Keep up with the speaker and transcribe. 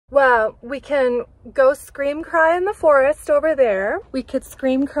we can go scream cry in the forest over there. We could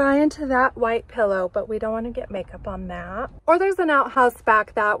scream cry into that white pillow, but we don't want to get makeup on that. Or there's an outhouse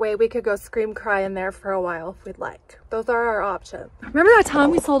back that way. We could go scream cry in there for a while if we'd like. Those are our options. Remember that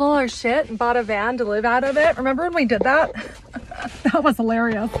time we sold all our shit and bought a van to live out of it? Remember when we did that? That was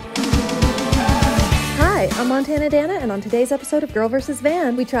hilarious. Hi, I'm MontanaDanna, and on today's episode of Girl vs.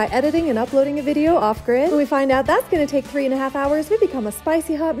 Van, we try editing and uploading a video off-grid. When we find out that's gonna take 3.5 hours, we become a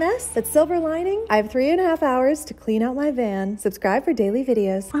spicy hot mess. But silver lining, I have 3.5 hours to clean out my van. Subscribe for daily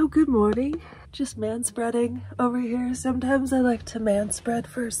videos. Oh, good morning. Just man-spreading over here. Sometimes I like to man-spread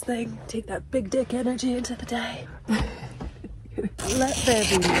first thing. Take that big dick energy into the day. Let there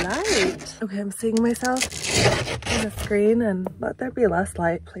be light. Okay, I'm seeing myself on the screen, and let there be less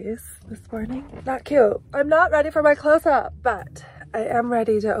light, please, this morning. Not cute. I'm not ready for my close-up, but I am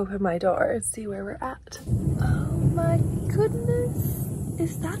ready to open my door and see where we're at. Oh my goodness.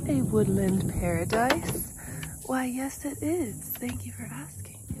 Is that a woodland paradise? Why, yes it is. Thank you for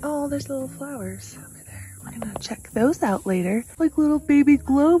asking. Oh, there's little flowers over there. We're gonna check those out later, like little baby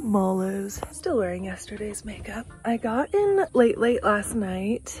globe mallows. Still wearing yesterday's makeup. I got in late last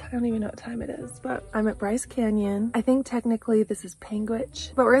night. I don't even know what time it is, but I'm at Bryce Canyon. I think technically this is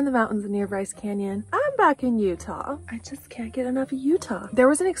Panguitch, but we're in the mountains near Bryce Canyon. I'm back in Utah. I just can't get enough of Utah. There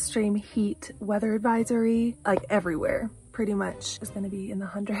was an extreme heat weather advisory, like everywhere. Pretty much is going to be in the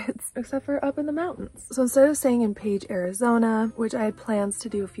hundreds, except for up in the mountains. So instead of staying in Page, Arizona, which I had plans to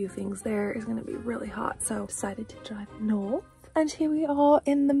do a few things there, is going to be really hot. So decided to drive north. And here we are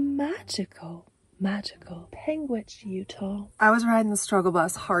in the magical Panguitch, Utah. I was riding the struggle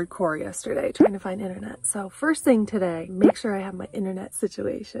bus hardcore yesterday trying to find internet. So first thing today, make sure I have my internet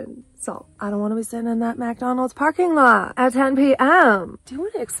situation. So I don't want to be sitting in that McDonald's parking lot at 10 p.m. Do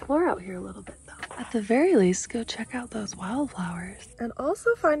want to explore out here a little bit though. At the very least, go check out those wildflowers. And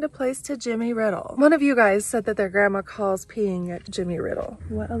also find a place to Jimmy Riddle. One of you guys said that their grandma calls peeing at Jimmy Riddle.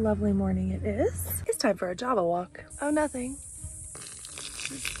 What a lovely morning it is. It's time for a Java walk. Oh, nothing.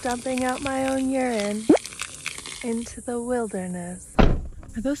 Just dumping out my own urine into the wilderness.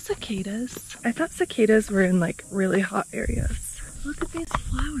 Are those cicadas? I thought cicadas were in like really hot areas. Look at these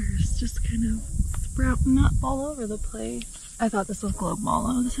flowers just kind of sprouting up all over the place. I thought this was globe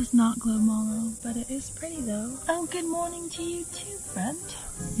mallow. This is not globe mallow, but it is pretty though. Oh, good morning to you too, friend.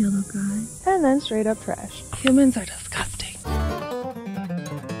 Yellow guy. And then straight up trash. Humans are disgusting. I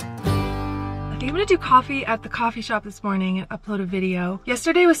think I'm gonna do coffee at the coffee shop this morning and upload a video.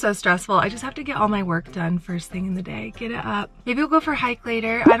 Yesterday was so stressful. I just have to get all my work done first thing in the day. Get it up. Maybe we'll go for a hike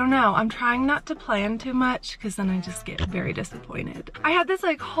later. I don't know. I'm trying not to plan too much because then I just get very disappointed. I had this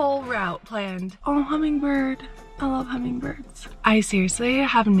like whole route planned. Oh, hummingbird. I love hummingbirds. I seriously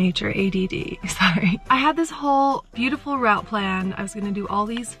have nature ADD. Sorry. I had this whole beautiful route planned. I was gonna do all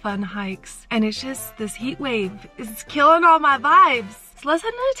these fun hikes, and it's just this heat wave is killing all my vibes. So let's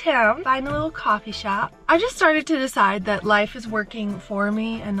head into town, find a little coffee shop. I just started to decide that life is working for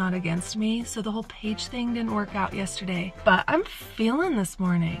me and not against me. So the whole page thing didn't work out yesterday, but I'm feeling this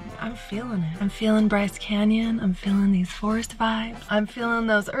morning. I'm feeling it. I'm feeling Bryce Canyon. I'm feeling these forest vibes. I'm feeling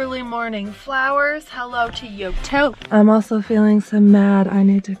those early morning flowers. Hello to you too. I'm also feeling some mad I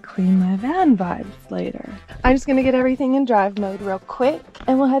need to clean my van vibes later. I'm just gonna get everything in drive mode real quick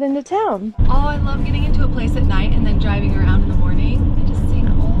and we'll head into town. Oh, I love getting into a place at night and then driving around in the morning.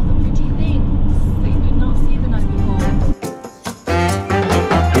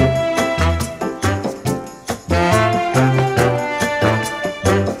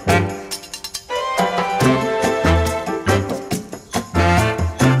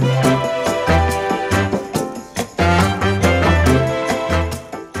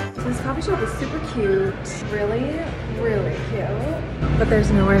 But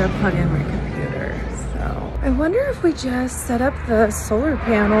there's nowhere to plug in my computer, so I wonder if we just set up the solar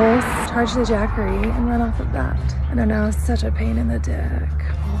panels, charge the Jackery, and run off of that. I don't know, it's such a pain in the dick,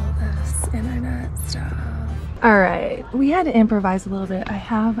 all this internet stuff. All right, we had to improvise a little bit. I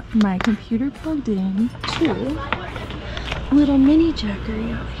have my computer plugged in to little mini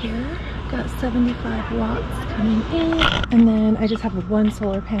Jackery out here. Got 75 watts coming in, and then I just have one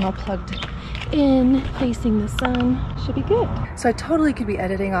solar panel plugged in facing the sun. Should be good. So I totally could be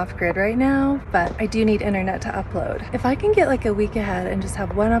editing off grid right now, but I do need internet to upload. If I can get like a week ahead and just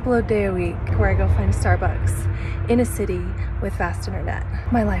have one upload day a week where I go find a Starbucks in a city with fast internet,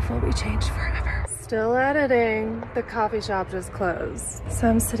 my life will be changed forever. Still editing. The coffee shop just closed. So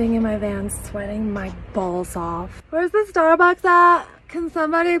I'm sitting in my van sweating my balls off. Where's the Starbucks at? Can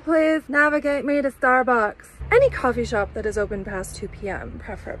somebody please navigate me to Starbucks? Any coffee shop that is open past 2 p.m.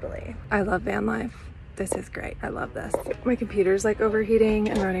 preferably. I love van life. This is great. I love this. My computer's like overheating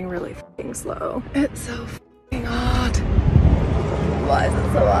and running really f***ing slow. It's so f***ing hot. Why is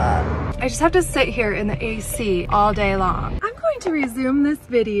it so hot? I just have to sit here in the AC all day long. I'm going to resume this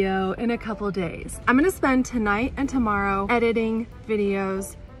video in a couple days. I'm gonna spend tonight and tomorrow editing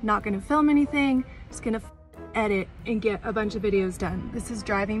videos, not gonna film anything, just gonna edit and get a bunch of videos done. This is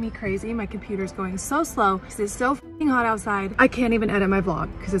driving me crazy. My computer's going so slow because it's so f***ing hot outside. I can't even edit my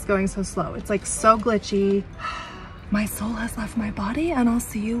vlog because it's going so slow. It's like so glitchy. My soul has left my body and I'll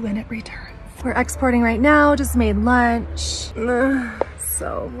see you when it returns. We're exporting right now, just made lunch.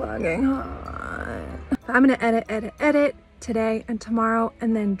 So fucking hot. I'm gonna edit today and tomorrow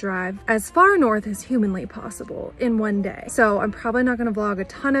and then drive as far north as humanly possible in one day. So I'm probably not gonna vlog a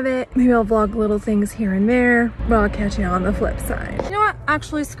ton of it. Maybe I'll vlog little things here and there, but I'll catch you on the flip side. You know what?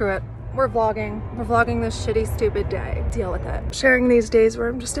 Actually, screw it. We're vlogging. We're vlogging this shitty, stupid day. Deal with it. Sharing these days where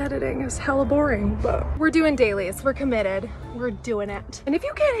I'm just editing is hella boring, but we're doing dailies. We're committed. We're doing it. And if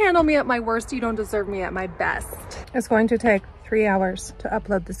you can't handle me at my worst, you don't deserve me at my best. It's going to take 3 hours to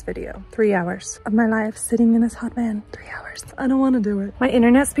upload this video. 3 hours of my life sitting in this hot van. 3 hours. I don't want to do it. My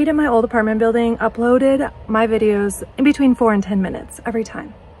internet speed in my old apartment building uploaded my videos in between 4 and 10 minutes every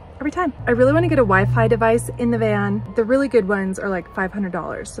time. Every time. I really want to get a Wi-Fi device in the van. The really good ones are like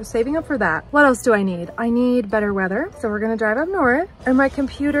 $500. So saving up for that. What else do I need? I need better weather. So we're going to drive up north and my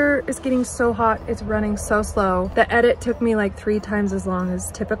computer is getting so hot. It's running so slow. The edit took me like 3 times as long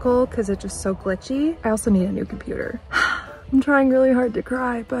as typical because it's just so glitchy. I also need a new computer. I'm trying really hard to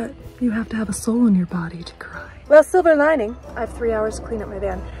cry, but you have to have a soul in your body to cry. Well, silver lining, I have 3 hours to clean up my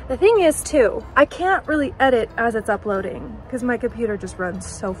van. The thing is too, I can't really edit as it's uploading because my computer just runs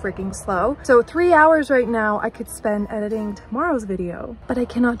so freaking slow. So 3 hours right now I could spend editing tomorrow's video, but I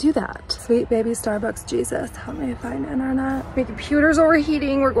cannot do that. Sweet baby Starbucks Jesus, help me find internet. My computer's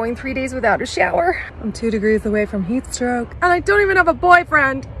overheating. We're going 3 days without a shower. I'm 2 degrees away from heat stroke and I don't even have a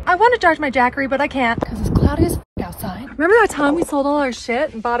boyfriend. I want to charge my Jackery, but I can't because it's cloudy as outside. Remember that time we sold all our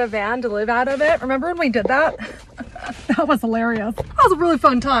shit and bought a van to live out of it? Remember when we did that? That was hilarious. That was a really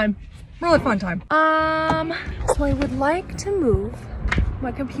fun time. Really fun time. So I would like to move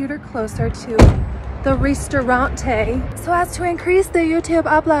my computer closer to the restaurante so as to increase the YouTube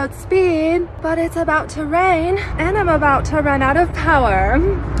upload speed, but it's about to rain and I'm about to run out of power.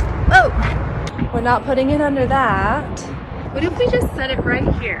 Oh, we're not putting it under that. What if we just set it right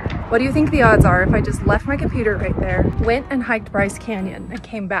here? What do you think the odds are if I just left my computer right there, went and hiked Bryce Canyon and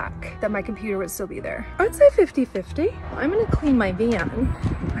came back, that my computer would still be there? I would say 50-50. I'm gonna clean my van.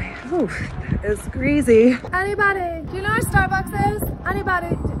 Oof, that is greasy. Anybody, do you know where Starbucks is?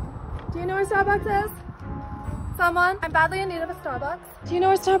 Anybody, do you know where Starbucks is? Someone? I'm badly in need of a Starbucks. Do you know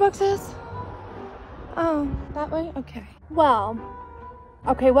where Starbucks is? Oh, that way? Okay. Well,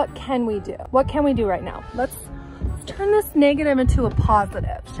 okay, what can we do? What can we do right now? Let's turn this negative into a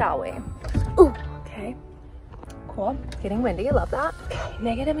positive, shall we? Ooh, okay. Cool. Getting windy, I love that. Okay,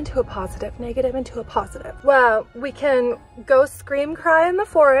 negative into a positive, negative into a positive. Well, we can go scream cry in the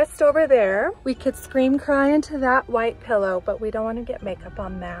forest over there. We could scream cry into that white pillow, but we don't want to get makeup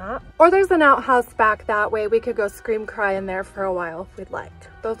on that. Or there's an outhouse back that way. We could go scream cry in there for a while if we'd like.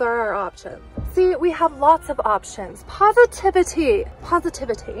 Those are our options. See, we have lots of options. Positivity.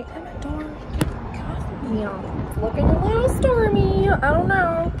 Positivity. And the door. Yeah, it's looking a little stormy. I don't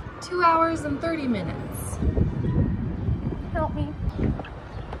know. 2 hours and 30 minutes. Help me.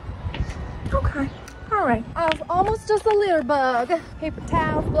 Okay. All right. I was almost just a litter bug. Paper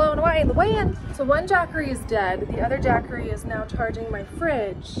towels blowing away in the wind. So one Jackery is dead. The other Jackery is now charging my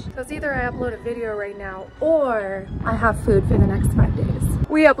fridge. So it's either I upload a video right now or I have food for the next 5 days.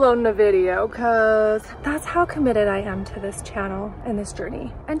 We uploading a video because that's how committed I am to this channel and this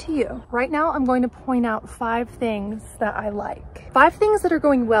journey and to you. Right now, I'm going to point out 5 things that I like. 5 things that are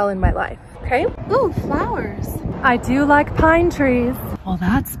going well in my life, okay? Ooh, flowers. I do like pine trees. Well,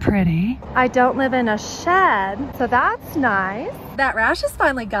 that's pretty. I don't live in a shed, so that's nice. That rash is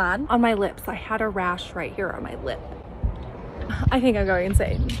finally gone. On my lips, I had a rash right here on my lip. I think I'm going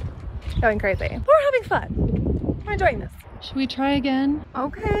insane. Going crazy. But we're having fun. We're enjoying this. Should we try again?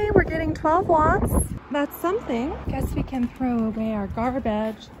 Okay, we're getting 12 watts. That's something. Guess we can throw away our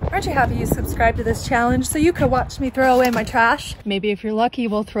garbage. Aren't you happy you subscribed to this challenge so you could watch me throw away my trash? Maybe if you're lucky,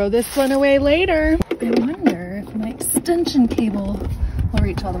 we'll throw this one away later. I wonder if my extension cable will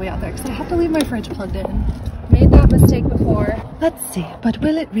gonna reach all the way out there because I have to leave my fridge plugged in. Made that mistake before. Let's see, but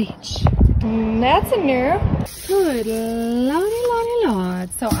will it reach? That's a no. Good lordy lord.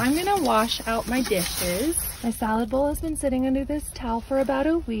 So I'm gonna wash out my dishes. My salad bowl has been sitting under this towel for about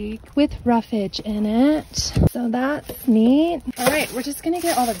a week with roughage in it. So that's neat. All right, we're just gonna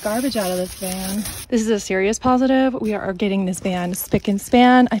get all the garbage out of this van. This is a serious positive. We are getting this van spick and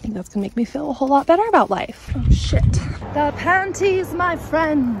span. I think that's gonna make me feel a whole lot better about life. Oh shit. The panties, my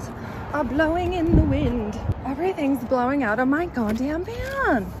friends, are blowing in the wind. Everything's blowing out of my goddamn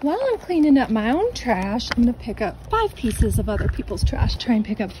van. While I'm cleaning up my own trash, I'm gonna pick up 5 pieces of other people's trash. Try and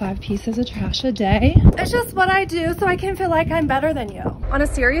pick up 5 pieces of trash a day. It's just what I do so I can feel like I'm better than you. On a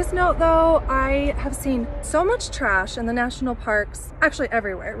serious note though, I have seen so much trash in the national parks, actually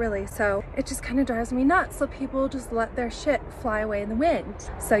everywhere really, so it just kind of drives me nuts. So people just let their shit fly away in the wind.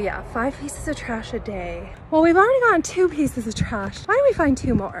 So yeah, 5 pieces of trash a day. Well, we've already gotten 2 pieces of trash. Why don't we find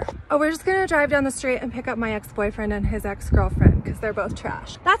 2 more? Oh, we're just gonna drive down the street and pick up my ex-boyfriend and his ex-girlfriend because they're both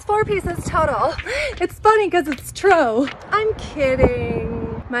trash. That's 4 pieces total. It's funny because it's true. I'm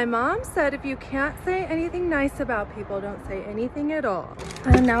kidding. My mom said if you can't say anything nice about people, don't say anything at all.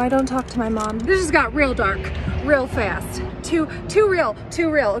 And now I don't talk to my mom. This just got real dark, real fast. Too real, too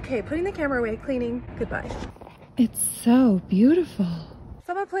real. Okay, putting the camera away, cleaning, goodbye. It's so beautiful.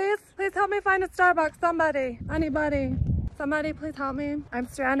 Someone please help me find a Starbucks, somebody, anybody. Somebody please help me. I'm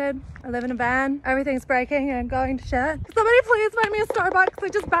stranded. I live in a van. Everything's breaking and going to shit. Somebody please find me a Starbucks. I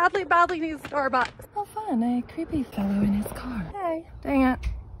just badly need a Starbucks. Oh fun, a creepy fellow in his car. Hey, dang it.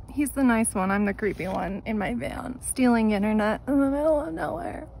 He's the nice one. I'm the creepy one in my van. Stealing internet in the middle of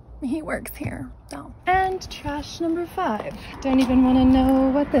nowhere. He works here, so. And trash number 5. Don't even want to know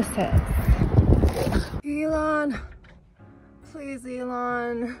what this is. Elon. Please,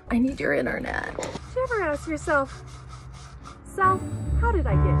 Elon. I need your internet. Did you ever ask yourself, Self, how did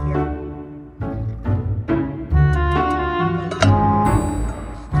I get here?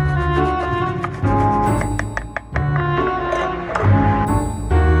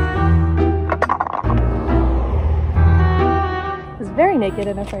 I was very naked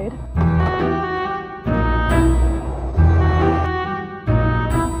and afraid.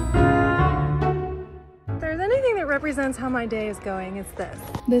 Represents how my day is going. It's this.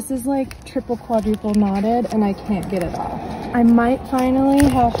 This is like triple quadruple knotted and I can't get it off. I might finally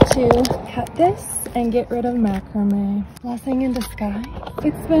have to cut this and get rid of macrame. Blessing in disguise.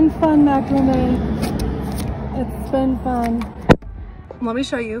 It's been fun, macrame. It's been fun. Let me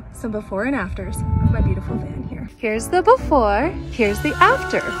show you some before and afters of my beautiful van here. Here's the before, here's the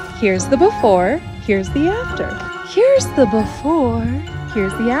after. Here's the before, here's the after. Here's the before,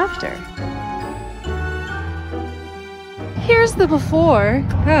 here's the after. Here's the before.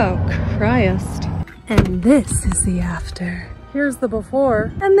 Oh, Christ. And this is the after. Here's the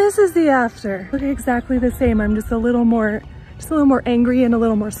before, and this is the after. Look exactly the same. I'm just a little more angry and a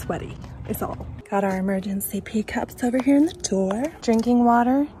little more sweaty. It's all. Got our emergency pee cups over here in the door. Drinking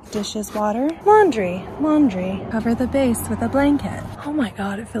water, dishes water, laundry. Cover the base with a blanket. Oh my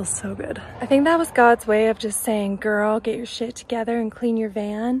God, it feels so good. I think that was God's way of just saying, girl, get your shit together and clean your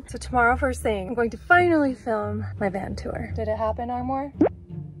van. So tomorrow first thing, I'm going to finally film my van tour. Did it happen, Armour?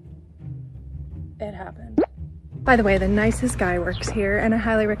 It happened. By the way, the nicest guy works here and I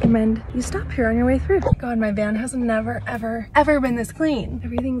highly recommend you stop here on your way through. God, my van has never, ever been this clean.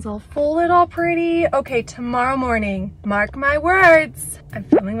 Everything's all folded, all pretty. Okay, tomorrow morning, mark my words, I'm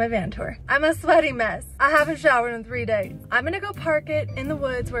filming my van tour. I'm a sweaty mess. I haven't showered in 3 days. I'm gonna go park it in the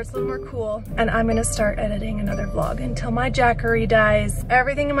woods where it's a little more cool and I'm gonna start editing another vlog until my Jackery dies.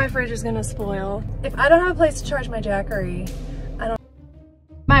 Everything in my fridge is gonna spoil. If I don't have a place to charge my Jackery,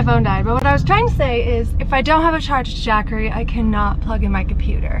 my phone died, but what I was trying to say is if I don't have a charged Jackery, I cannot plug in my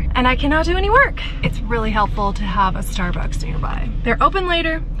computer and I cannot do any work. It's really helpful to have a Starbucks nearby. They're open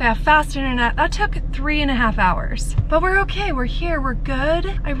later, they have fast internet. That took 3.5 hours, but we're okay, we're here, we're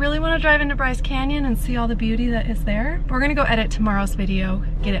good. I really want to drive into Bryce Canyon and see all the beauty that is there. But we're gonna go edit tomorrow's video,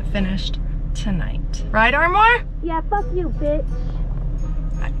 get it finished tonight. Right, Armour? Yeah, fuck you, bitch.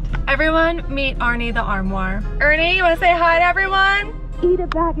 Right. Everyone, meet Arnie the Armoire. Ernie, you wanna say hi to everyone? Eat a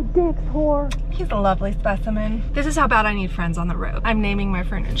bag of dicks, whore. He's a lovely specimen. This is how bad I need friends on the road. I'm naming my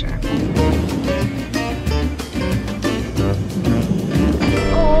furniture.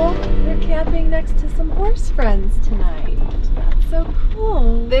 Oh, they're camping next to some horse friends tonight. That's so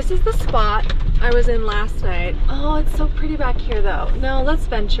cool. This is the spot I was in last night. Oh, it's so pretty back here though. No, let's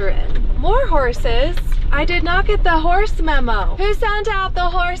venture in. More horses. I did not get the horse memo. Who sent out the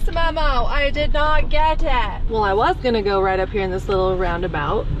horse memo? I did not get it. Well, I was gonna go right up here in this little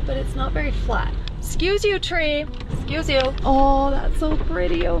roundabout, but it's not very flat. Excuse you, tree. Excuse you. Oh, that's so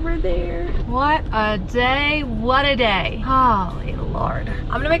pretty over there. What a day, what a day. Holy Lord. I'm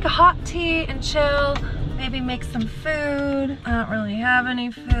gonna make a hot tea and chill. Maybe make some food. I don't really have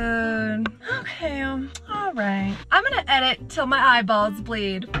any food. Okay, all right. I'm gonna edit till my eyeballs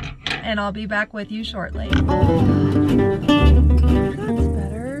bleed and I'll be back with you shortly. Oh, that's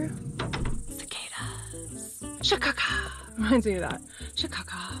better. Cicadas. Shakaka. Reminds me of that.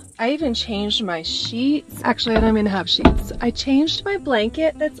 Shakaka. I even changed my sheets. Actually, I don't even have sheets. I changed my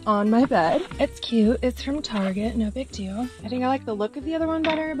blanket that's on my bed. It's cute. It's from Target. No big deal. I think I like the look of the other one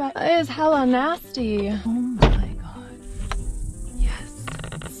better, but it is hella nasty. Oh my god. Yes.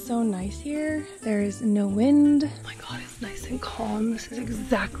 It's so nice here. There is no wind. Oh my god, it's nice and calm. This is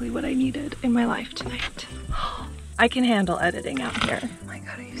exactly what I needed in my life tonight. I can handle editing out here. Oh my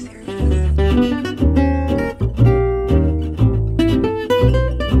god, are you serious?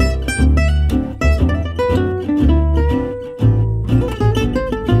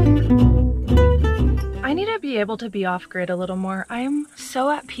 Able to be off grid a little more. I am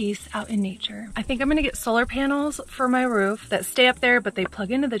so at peace out in nature. I think I'm gonna get solar panels for my roof that stay up there, but they plug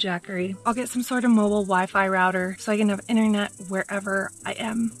into the Jackery. I'll get some sort of mobile Wi-Fi router so I can have internet wherever I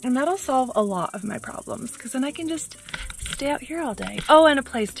am. And that'll solve a lot of my problems because then I can just stay out here all day. Oh, and a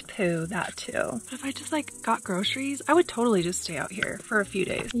place to poo, that too. But if I just like got groceries, I would totally just stay out here for a few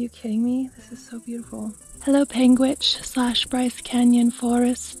days. Are you kidding me? This is so beautiful. Hello, Penguich / Bryce Canyon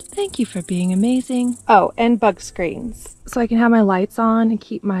Forest. Thank you for being amazing. Oh, and bug screens. So I can have my lights on and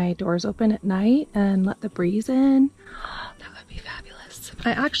keep my doors open at night and let the breeze in. That would be fabulous.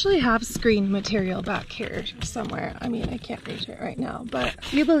 I actually have screen material back here somewhere. I mean, I can't reach it right now, but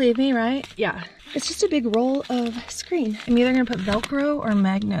you believe me, right? Yeah. It's just a big roll of screen. I'm either gonna put Velcro or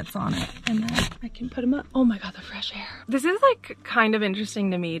magnets on it and then I can put them up. Oh my god, the fresh air. This is like kind of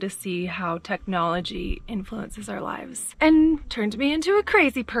interesting to me to see how technology influences our lives and turned me into a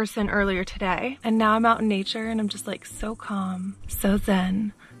crazy person earlier today. And now I'm out in nature and I'm just like so calm, so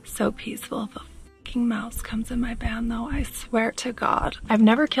zen, so peaceful. The fucking mouse comes in my van though, I swear to God. I've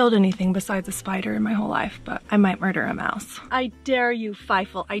never killed anything besides a spider in my whole life, but I might murder a mouse. I dare you,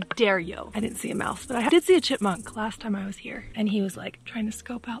 Feifel, I dare you. I didn't see a mouse, but I did see a chipmunk last time I was here, and he was like trying to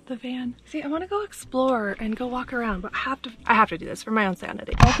scope out the van. See, I want to go explore and go walk around, but I have to do this for my own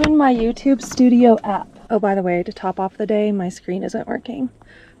sanity. Open my YouTube Studio app. Oh, by the way, to top off the day, my screen isn't working.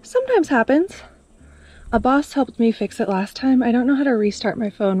 Sometimes happens. A boss helped me fix it last time. I don't know how to restart my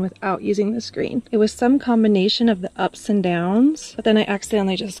phone without using the screen. It was some combination of the ups and downs, but then I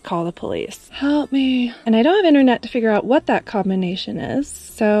accidentally just called the police. Help me. And I don't have internet to figure out what that combination is,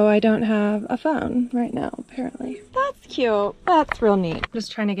 so I don't have a phone right now, apparently. That's cute. That's real neat. I'm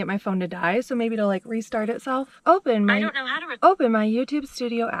just trying to get my phone to die, so maybe it'll like restart itself. Open my YouTube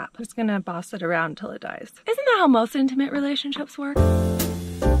Studio app. I'm just gonna boss it around until it dies. Isn't that how most intimate relationships work?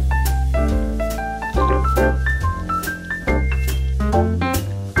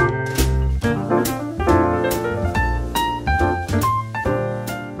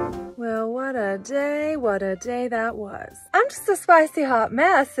 What a day that was. I'm just a spicy hot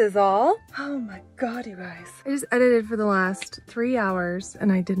mess is all. Oh my god, you guys. I just edited for the last 3 hours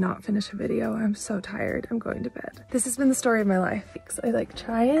and I did not finish a video. I'm so tired. I'm going to bed. This has been the story of my life. I like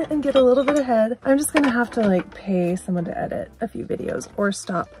try it and get a little bit ahead. I'm just gonna have to like pay someone to edit a few videos or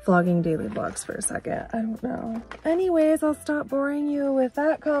stop vlogging daily vlogs for a second. I don't know. Anyways, I'll stop boring you with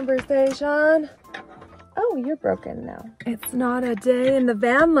that conversation. Oh, you're broken now. It's not a day in the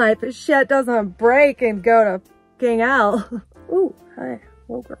van life if shit doesn't break and go to fucking hell. Ooh, hi,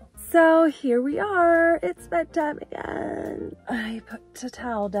 little girl. So here we are. It's bedtime again. I put a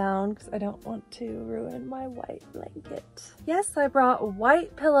towel down because I don't want to ruin my white blanket. Yes, I brought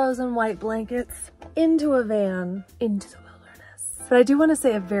white pillows and white blankets into a van, into the wilderness. But I do want to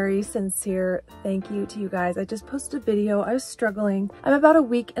say a very sincere thank you to you guys. I just posted a video. I was struggling. I'm about a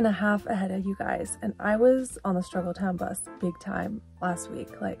week and a half ahead of you guys, and I was on the Struggle Town bus big time last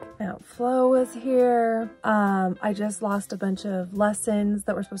week. Like, Mount Flo was here. I just lost a bunch of lessons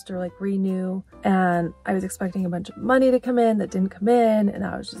that were supposed to like renew, and I was expecting a bunch of money to come in that didn't come in, and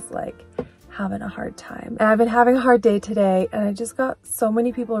I was just like having a hard time. And I've been having a hard day today, and I just got so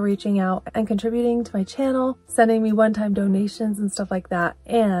many people reaching out and contributing to my channel, sending me one-time donations and stuff like that.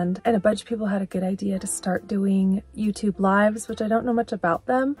 And a bunch of people had a good idea to start doing YouTube lives, which I don't know much about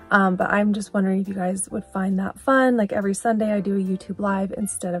them. But I'm just wondering if you guys would find that fun. Like every Sunday I do a YouTube live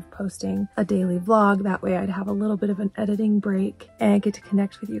instead of posting a daily vlog. That way I'd have a little bit of an editing break and get to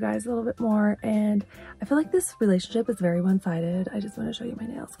connect with you guys a little bit more. And I feel like this relationship is very one-sided. I just want to show you my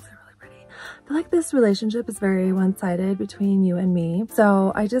nails because they're really pretty. I feel like this relationship is very one-sided between you and me.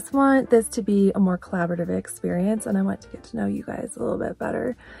 So I just want this to be a more collaborative experience, and I want to get to know you guys a little bit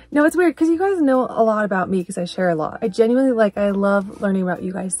better. No, it's weird because you guys know a lot about me because I share a lot. I genuinely I love learning about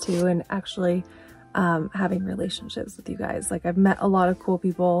you guys too, and actually having relationships with you guys. Like, I've met a lot of cool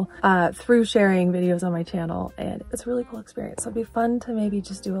people through sharing videos on my channel, and it's a really cool experience. So it'd be fun to maybe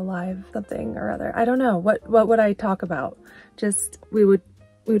just do a live something or other. I don't know, what would I talk about? Just we would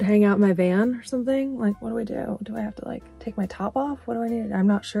hang out in my van or something. Like, what do we do? Do I have to like take my top off? What do I need? I'm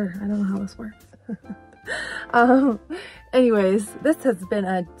not sure. I don't know how this works. Anyways, this has been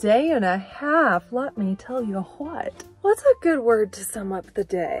a day and a half. Let me tell you what. What's a good word to sum up the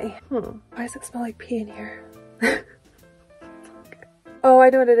day? Why does it smell like pee in here? Oh,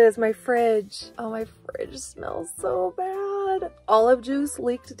 I know what it is. My fridge. Oh, my fridge smells so bad. Olive juice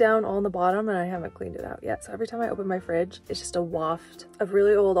leaked down on the bottom and I haven't cleaned it out yet. So every time I open my fridge, it's just a waft of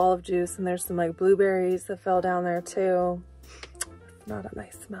really old olive juice, and there's some like blueberries that fell down there too. Not a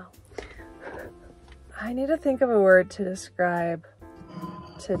nice smell. I need to think of a word to describe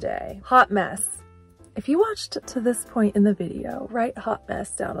today. Hot mess. If you watched to this point in the video, write hot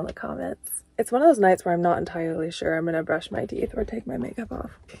mess down in the comments. It's one of those nights where I'm not entirely sure I'm gonna brush my teeth or take my makeup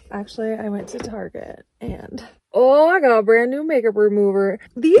off. Actually, I went to Target and oh, I got a brand new makeup remover.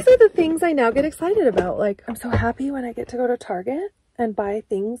 These are the things I now get excited about. Like, I'm so happy when I get to go to Target and buy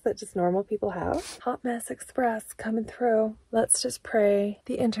things that just normal people have. Hot Mess Express coming through. Let's just pray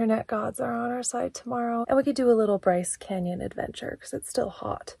the internet gods are on our side tomorrow, and we could do a little Bryce Canyon adventure because it's still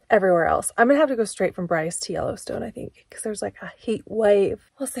hot everywhere else. I'm gonna have to go straight from Bryce to Yellowstone, I think, because there's like a heat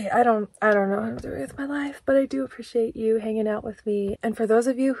wave. We'll see. I don't know what I'm doing with my life, but I do appreciate you hanging out with me. And for those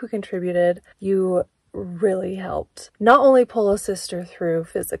of you who contributed, you really helped not only pull a sister through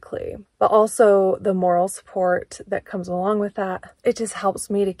physically, but also the moral support that comes along with that. It just helps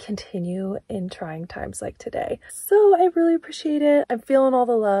me to continue in trying times like today. So I really appreciate it. I'm feeling all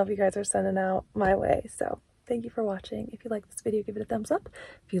the love you guys are sending out my way. So thank you for watching. If you like this video, give it a thumbs up.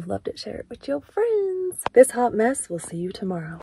 If you loved it, share it with your friends. This hot mess will see you tomorrow.